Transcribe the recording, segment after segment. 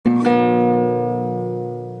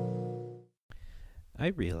I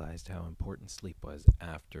realized how important sleep was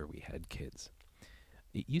after we had kids.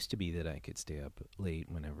 It used to be that I could stay up late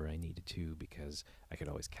whenever I needed to because I could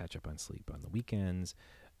always catch up on sleep on the weekends.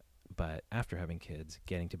 But after having kids,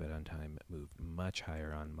 getting to bed on time moved much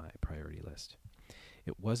higher on my priority list.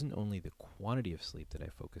 It wasn't only the quantity of sleep that I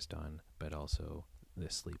focused on, but also the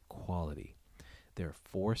sleep quality. There are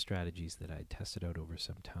four strategies that I tested out over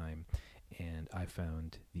some time, and I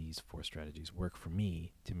found these four strategies work for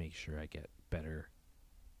me to make sure I get better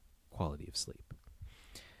quality of sleep.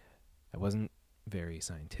 I wasn't very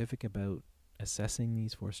scientific about assessing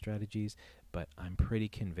these four strategies, but I'm pretty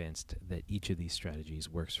convinced that each of these strategies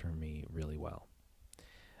works for me really well.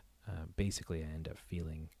 Basically, I end up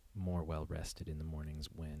feeling more well rested in the mornings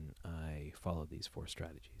when I follow these four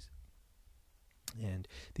strategies. And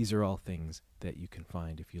these are all things that you can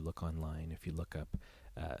find if you look online, if you look up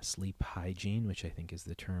sleep hygiene, which I think is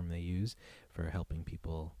the term they use for helping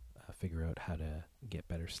people figure out how to get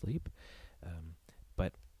better sleep.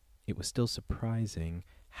 But it was still surprising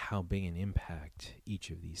how big an impact each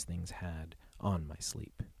of these things had on my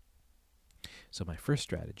sleep. So my first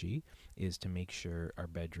strategy is to make sure our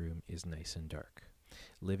bedroom is nice and dark.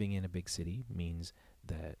 Living in a big city means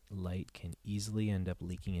that light can easily end up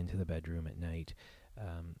leaking into the bedroom at night,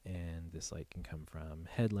 and this light can come from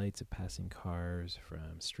headlights of passing cars,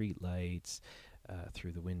 from street lights,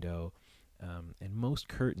 through the window, and most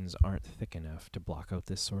curtains aren't thick enough to block out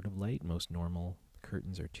this sort of light. Most normal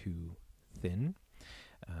curtains are too thin.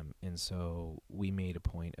 And so we made a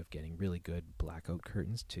point of getting really good blackout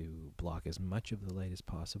curtains to block as much of the light as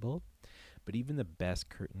possible. But even the best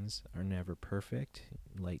curtains are never perfect.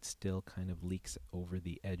 Light still kind of leaks over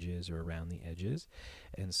the edges or around the edges.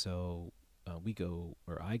 And so I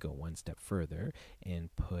go one step further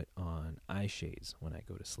and put on eye shades when I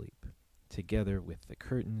go to sleep. Together with the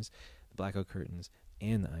curtains, the blackout curtains,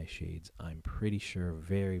 and the eye shades, I'm pretty sure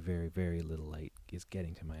very, very, very little light is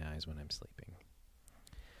getting to my eyes when I'm sleeping.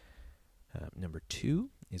 Number 2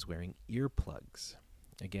 is wearing earplugs.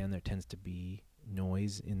 Again, there tends to be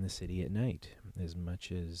noise in the city at night. As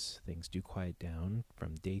much as things do quiet down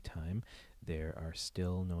from daytime, there are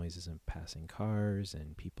still noises of passing cars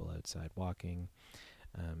and people outside walking,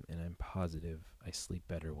 and I'm positive I sleep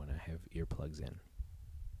better when I have earplugs in.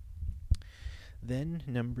 Then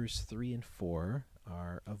numbers 3 and 4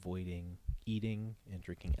 are avoiding eating and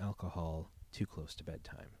drinking alcohol too close to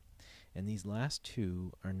bedtime. And these last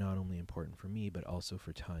two are not only important for me, but also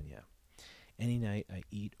for Tanya. Any night I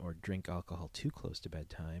eat or drink alcohol too close to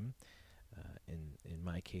bedtime, in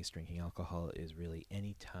my case, drinking alcohol is really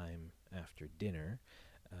any time after dinner,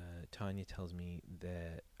 Tanya tells me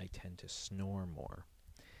that I tend to snore more.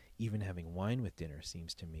 Even having wine with dinner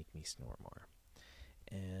seems to make me snore more.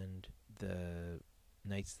 And the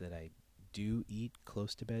nights that I do eat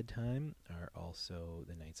close to bedtime are also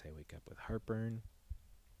the nights I wake up with heartburn.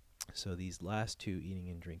 So these last two, eating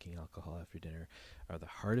and drinking alcohol after dinner, are the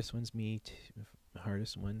hardest ones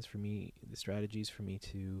for me, the strategies for me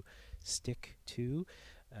to stick to.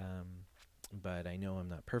 But I know I'm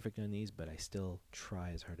not perfect on these, but I still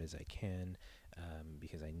try as hard as I can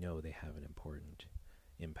because I know they have an important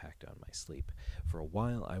impact on my sleep. For a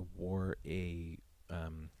while, I wore a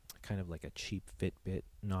kind of like a cheap Fitbit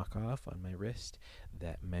knockoff on my wrist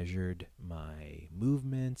that measured my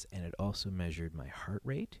movements, and it also measured my heart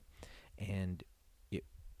rate. And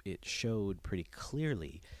it showed pretty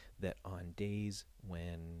clearly that on days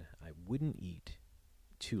when I wouldn't eat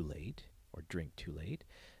too late or drink too late,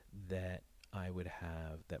 that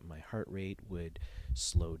my heart rate would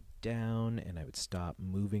slow down and I would stop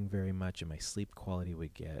moving very much, and my sleep quality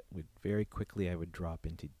would very quickly, I would drop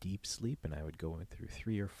into deep sleep, and I would go through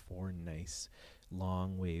 3 or 4 nice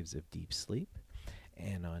long waves of deep sleep.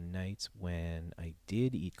 And on nights when I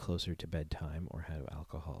did eat closer to bedtime or have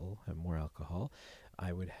more alcohol,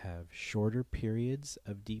 I would have shorter periods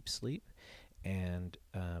of deep sleep, and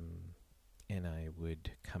I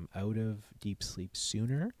would come out of deep sleep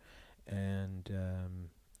sooner, and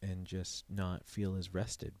just not feel as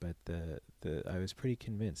rested. But I was pretty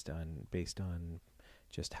convinced based on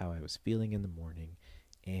just how I was feeling in the morning,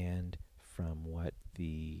 and from what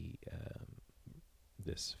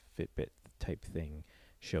this Fitbit type thing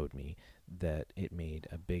showed me, that it made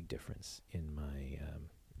a big difference in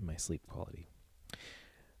my sleep quality.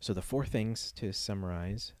 So the 4 things, to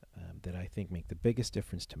summarize, that I think make the biggest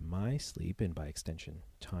difference to my sleep, and by extension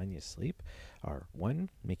Tanya's sleep, are 1,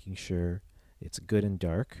 making sure it's good and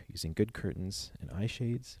dark, using good curtains and eye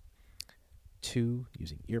shades. 2,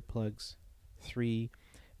 using earplugs. 3,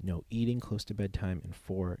 no eating close to bedtime. And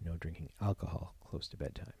 4, no drinking alcohol close to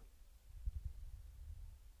bedtime.